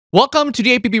Welcome to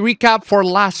the APB recap for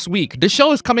last week. The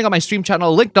show is coming on my stream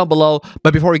channel, link down below.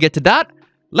 But before we get to that,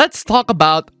 let's talk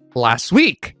about last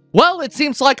week. Well, it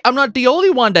seems like I'm not the only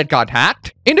one that got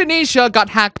hacked. Indonesia got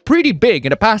hacked pretty big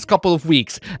in the past couple of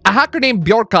weeks. A hacker named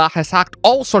Bjorka has hacked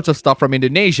all sorts of stuff from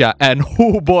Indonesia, and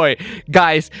oh boy,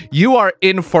 guys, you are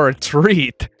in for a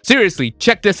treat. Seriously,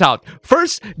 check this out.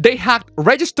 First, they hacked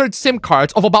registered SIM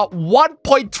cards of about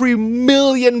 1.3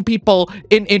 million people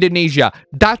in Indonesia.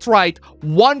 That's right,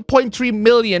 1.3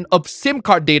 million of SIM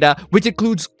card data, which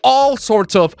includes all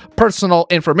sorts of personal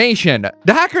information.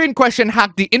 The hacker in question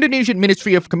hacked the Indonesian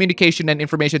Ministry of Communication and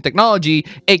Information Technology,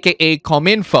 aka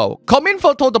Kominfo.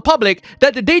 Kominfo told the public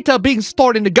that the data being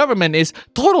stored in the government is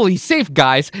totally safe,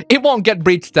 guys. It won't get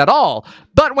breached at all.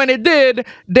 But when it did,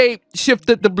 they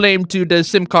shifted the blame to the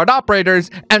SIM card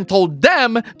operators and told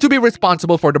them to be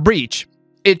responsible for the breach.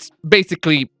 It's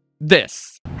basically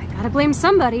this. I gotta blame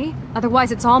somebody,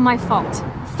 otherwise it's all my fault.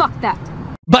 Fuck that.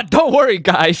 But don't worry,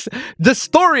 guys. The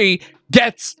story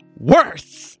gets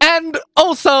worse. And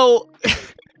also,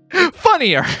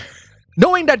 funnier.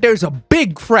 Knowing that there's a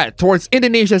big threat towards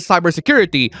Indonesia's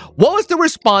cybersecurity, what was the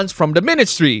response from the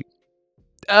ministry?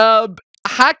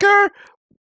 Hacker?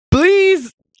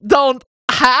 Please don't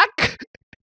hack.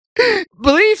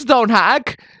 Please don't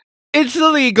hack. It's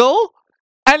illegal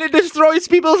and it destroys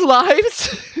people's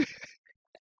lives.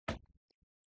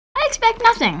 I expect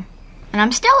nothing, and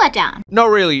I'm still let down. No,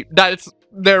 really, that's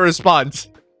their response.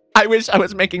 I wish I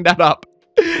was making that up.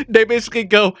 They basically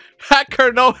go,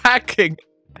 hacker, no hacking.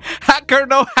 Hacker,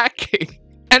 no hacking.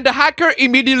 And the hacker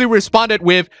immediately responded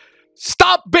with,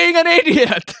 stop being an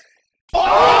idiot.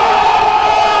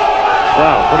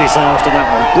 Wow, what do you say after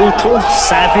that one? Brutal,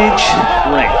 savage,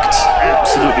 wrecked.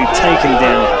 Absolutely taken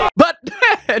down. But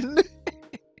then,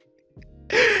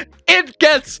 it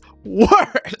gets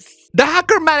worse. The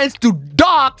hacker managed to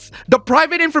dox the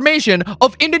private information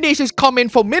of Indonesia's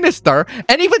Kominfo minister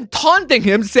and even taunting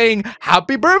him saying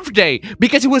happy birthday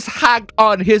because he was hacked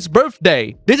on his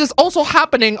birthday. This is also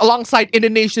happening alongside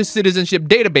Indonesia's citizenship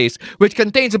database, which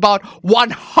contains about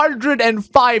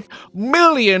 105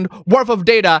 million worth of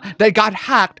data that got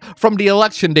hacked from the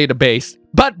election database.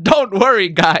 But don't worry,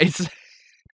 guys.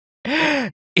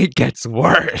 It gets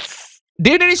worse.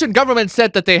 The Indonesian government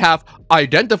said that they have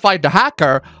identified the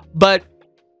hacker, but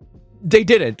they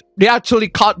didn't. They actually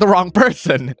caught the wrong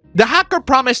person. The hacker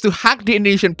promised to hack the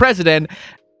Indonesian president,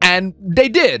 and they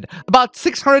did. About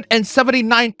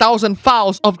 679,000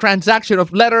 files of transaction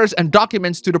of letters and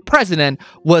documents to the president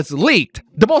was leaked.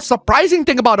 The most surprising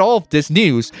thing about all of this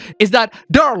news is that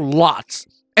there are lots,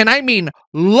 and I mean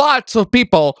lots of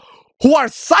people who are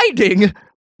siding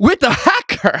with the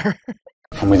hacker.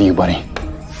 I'm with you, buddy.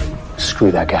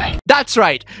 Screw that guy. That's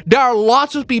right. There are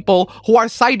lots of people who are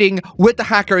siding with the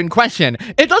hacker in question.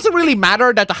 It doesn't really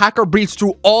matter that the hacker breached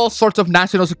through all sorts of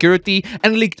national security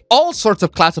and leaked all sorts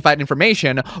of classified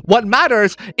information. What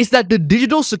matters is that the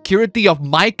digital security of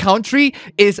my country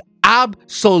is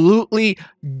absolutely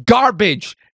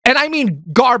garbage. And I mean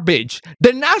garbage.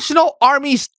 The National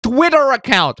Army's Twitter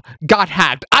account got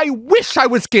hacked. I wish I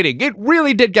was kidding. It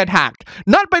really did get hacked.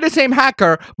 Not by the same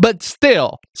hacker, but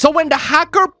still. So when the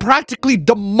hacker practically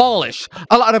demolished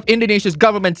a lot of Indonesia's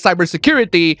government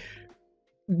cybersecurity,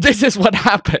 this is what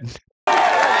happened.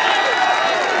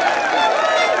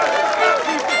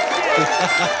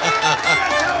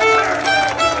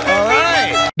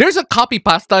 There's a copy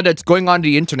pasta that's going on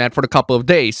the internet for a couple of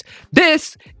days.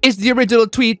 This is the original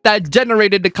tweet that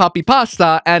generated the copy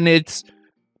pasta, and it's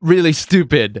really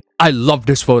stupid. I love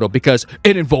this photo because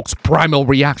it invokes primal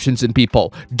reactions in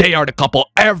people. They are the couple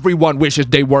everyone wishes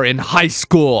they were in high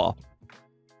school.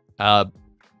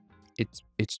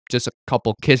 It's just a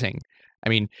couple kissing. I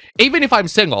mean, even if I'm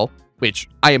single, which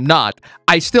I am not,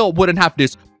 I still wouldn't have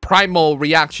this primal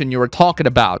reaction you were talking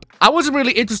about. I wasn't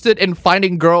really interested in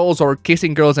finding girls or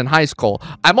kissing girls in high school.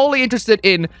 I'm only interested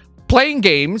in playing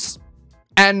games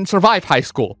and survive high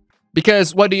school.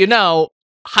 Because what do you know?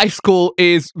 High school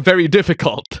is very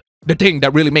difficult. The thing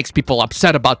that really makes people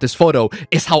upset about this photo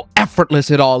is how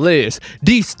effortless it all is.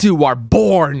 These two are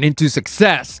born into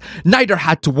success. Neither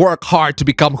had to work hard to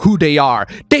become who they are.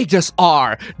 They just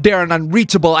are. They're an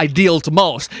unreachable ideal to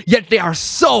most, yet they are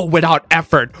so without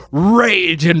effort,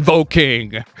 rage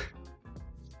invoking.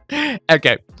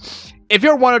 Okay, if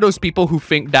you're one of those people who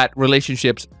think that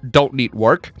relationships don't need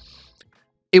work,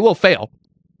 it will fail.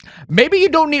 Maybe you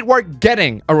don't need work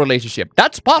getting a relationship.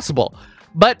 That's possible,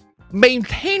 but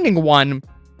maintaining one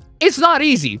is not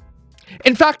easy.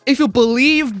 In fact, if you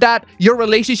believe that your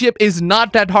relationship is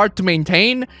not that hard to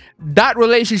maintain, that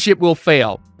relationship will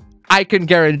fail. I can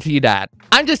guarantee that.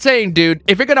 I'm just saying, dude,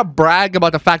 if you're gonna brag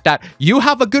about the fact that you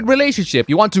have a good relationship,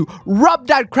 you want to rub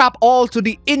that crap all to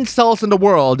the incels in the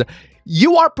world,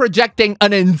 you are projecting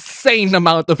an insane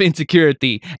amount of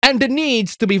insecurity and the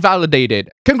needs to be validated.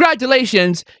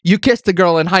 Congratulations, you kissed a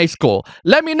girl in high school.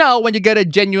 Let me know when you get a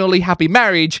genuinely happy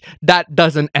marriage that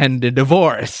doesn't end in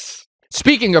divorce.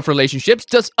 Speaking of relationships,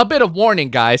 just a bit of warning,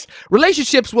 guys.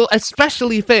 Relationships will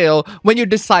especially fail when you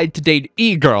decide to date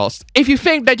e-girls. If you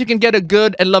think that you can get a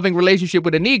good and loving relationship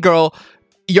with an e-girl,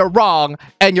 you're wrong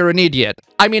and you're an idiot.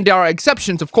 I mean, there are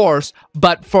exceptions, of course,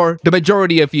 but for the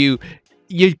majority of you,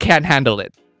 you can't handle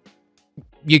it.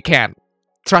 You can't.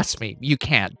 Trust me, you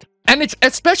can't. And it's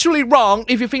especially wrong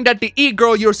if you think that the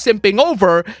e-girl you're simping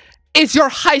over is your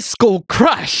high school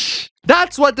crush.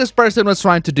 That's what this person was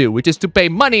trying to do, which is to pay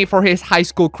money for his high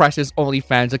school crush's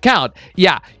OnlyFans account.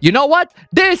 Yeah, you know what?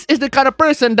 This is the kind of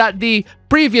person that the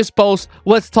previous post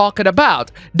was talking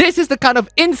about. This is the kind of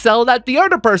incel that the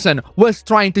other person was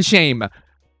trying to shame.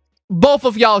 Both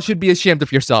of y'all should be ashamed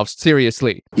of yourselves,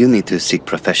 seriously. You need to seek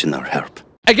professional help.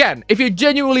 Again, if you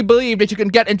genuinely believe that you can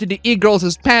get into the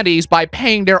e-girls' panties by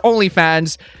paying their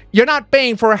OnlyFans, you're not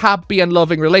paying for a happy and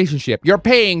loving relationship. You're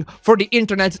paying for the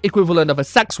internet's equivalent of a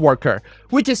sex worker,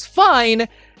 which is fine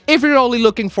if you're only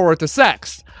looking forward to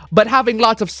sex. But having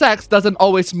lots of sex doesn't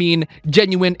always mean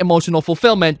genuine emotional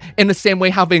fulfillment, in the same way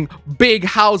having big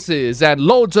houses and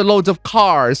loads of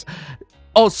cars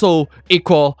also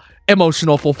equal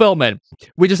emotional fulfillment,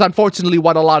 which is unfortunately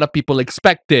what a lot of people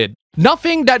expected.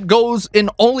 Nothing that goes in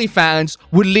OnlyFans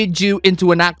would lead you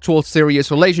into an actual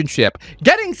serious relationship.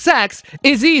 Getting sex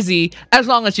is easy as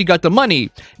long as you got the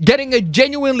money. Getting a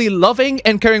genuinely loving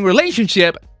and caring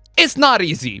relationship is not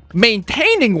easy.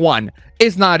 Maintaining one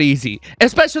is not easy,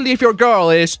 especially if your girl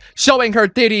is showing her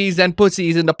titties and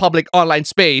pussies in the public online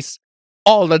space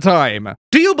all the time.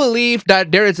 Do you believe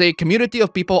that there is a community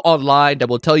of people online that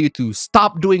will tell you to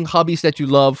stop doing hobbies that you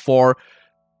love for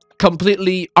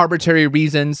completely arbitrary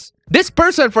reasons? This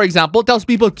person, for example, tells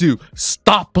people to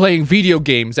stop playing video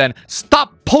games and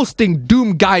stop posting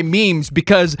Doom Guy memes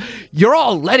because you're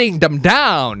all letting them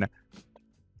down.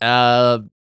 Who?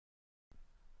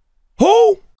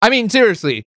 I mean,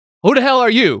 seriously, who the hell are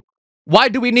you? Why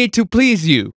do we need to please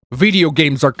you? Video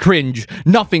games are cringe,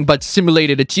 nothing but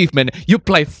simulated achievement. You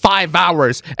play 5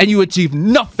 hours and you achieve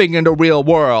nothing in the real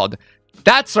world.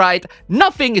 That's right,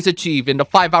 nothing is achieved in the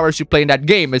 5 hours you play in that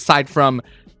game aside from,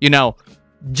 you know,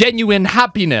 genuine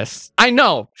happiness. I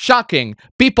know, shocking.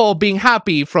 People being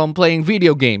happy from playing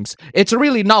video games. It's a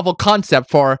really novel concept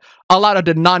for a lot of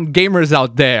the non-gamers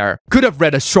out there. Could have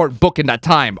read a short book in that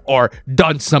time or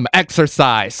done some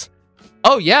exercise.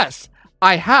 Oh yes,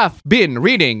 I have been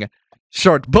reading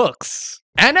short books.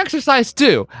 And exercise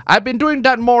too. I've been doing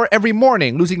that more every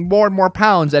morning, losing more and more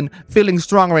pounds and feeling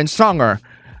stronger and stronger.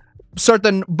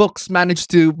 Certain books manage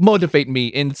to motivate me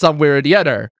in some way or the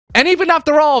other. And even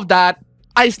after all of that,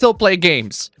 I still play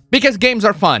games. Because games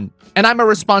are fun, and I'm a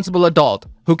responsible adult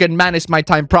who can manage my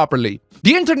time properly.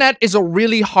 The internet is a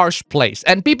really harsh place,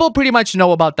 and people pretty much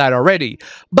know about that already.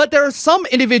 But there are some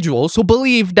individuals who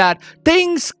believe that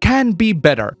things can be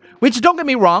better. Which, don't get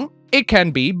me wrong, it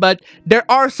can be, but there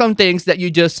are some things that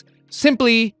you just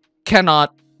simply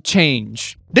cannot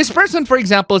change. This person, for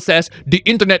example, says, the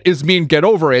internet is mean, get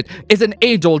over it, is an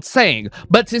age-old saying.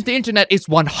 But since the internet is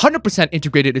 100%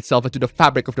 integrated itself into the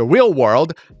fabric of the real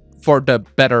world, for the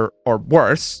better or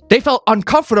worse, they felt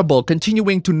uncomfortable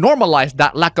continuing to normalize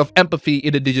that lack of empathy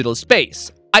in the digital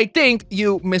space. I think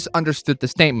you misunderstood the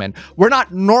statement. We're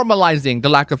not normalizing the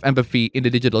lack of empathy in the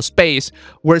digital space.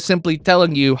 We're simply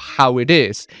telling you how it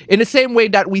is. In the same way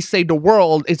that we say the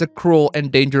world is a cruel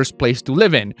and dangerous place to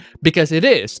live in. Because it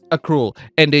is a cruel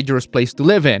and dangerous place to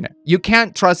live in. You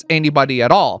can't trust anybody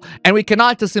at all. And we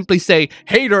cannot just simply say,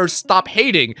 haters, stop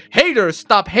hating. Haters,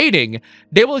 stop hating.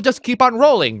 They will just keep on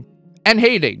rolling and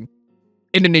hating.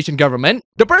 Indonesian government.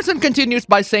 The person continues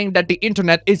by saying that the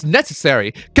internet is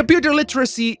necessary. Computer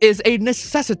literacy is a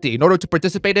necessity in order to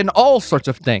participate in all sorts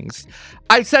of things.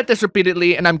 I've said this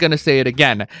repeatedly and I'm gonna say it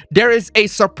again. There is a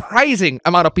surprising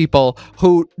amount of people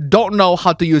who don't know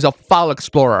how to use a file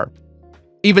explorer.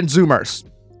 Even Zoomers.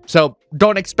 So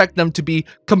don't expect them to be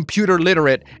computer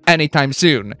literate anytime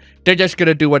soon. They're just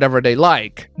gonna do whatever they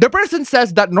like. The person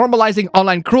says that normalizing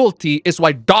online cruelty is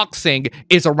why doxing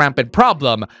is a rampant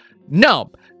problem.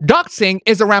 No, doxing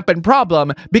is a rampant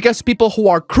problem because people who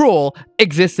are cruel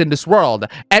exist in this world,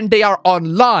 and they are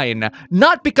online,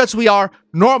 not because we are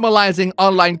normalizing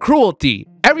online cruelty.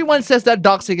 Everyone says that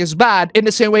doxing is bad in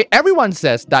the same way everyone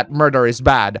says that murder is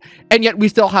bad, and yet we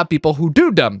still have people who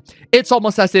do them. It's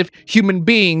almost as if human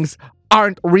beings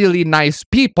aren't really nice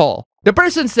people. The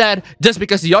person said, just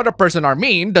because the other person are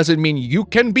mean doesn't mean you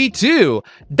can be too.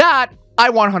 That I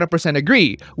 100%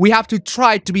 agree. We have to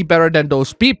try to be better than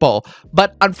those people.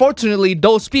 But unfortunately,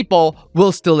 those people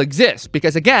will still exist.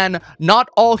 Because again, not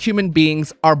all human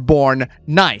beings are born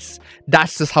nice.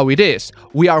 That's just how it is.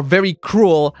 We are very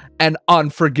cruel and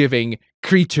unforgiving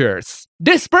creatures.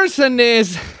 This person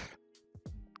is,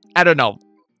 I don't know,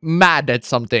 mad at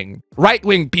something.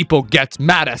 Right-wing people get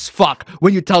mad as fuck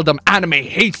when you tell them anime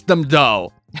hates them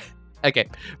though. Okay,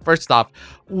 first off,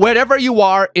 wherever you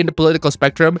are in the political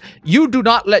spectrum, you do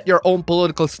not let your own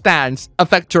political stance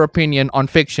affect your opinion on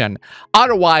fiction.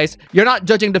 Otherwise, you're not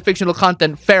judging the fictional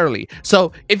content fairly.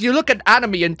 So, if you look at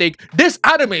anime and think, this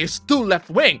anime is too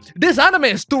left-wing, this anime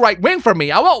is too right-wing for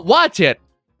me, I won't watch it.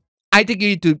 I think you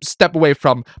need to step away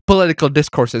from political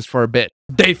discourses for a bit.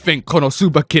 They think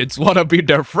Konosuba kids want to be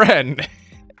their friend.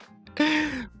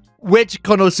 Which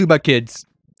Konosuba kids?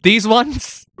 These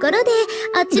ones?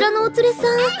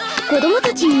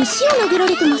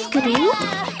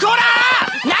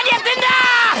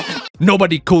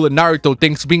 Nobody cool in Naruto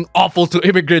thinks being awful to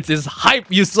immigrants is hype,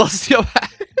 you sociopath.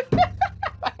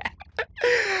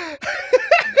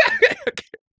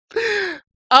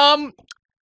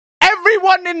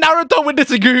 Everyone in Naruto would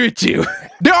disagree with you.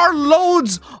 There are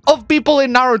loads of people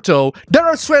in Naruto that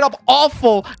are straight up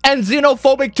awful and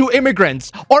xenophobic to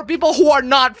immigrants or people who are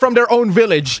not from their own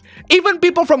village. Even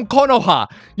people from Konoha.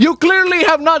 You clearly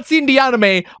have not seen the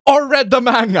anime or read the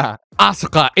manga.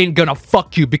 Asuka ain't gonna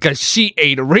fuck you because she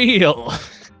ain't real.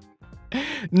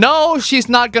 No, she's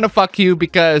not gonna fuck you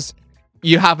because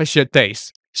you have a shit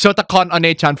taste. Shota-kon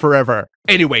One-chan forever.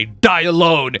 Anyway, die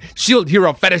alone. Shield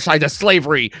hero fetishizes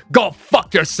slavery. Go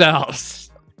fuck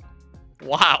yourselves.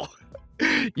 Wow.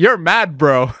 You're mad,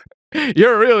 bro.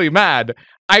 You're really mad.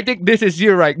 I think this is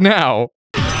you right now.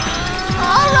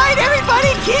 Alright,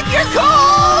 everybody, keep your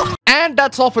cool! And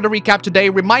that's all for the recap today.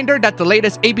 Reminder that the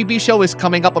latest APB show is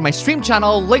coming up on my stream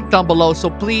channel, link down below, so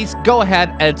please go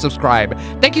ahead and subscribe.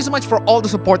 Thank you so much for all the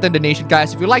support and donation,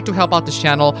 guys. If you'd like to help out this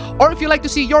channel, or if you'd like to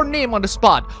see your name on the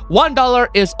spot, $1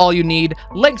 is all you need.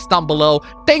 Links down below.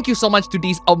 Thank you so much to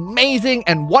these amazing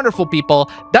and wonderful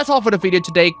people. That's all for the video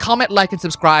today. Comment, like, and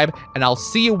subscribe, and I'll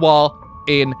see you all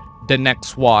in the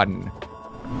next one.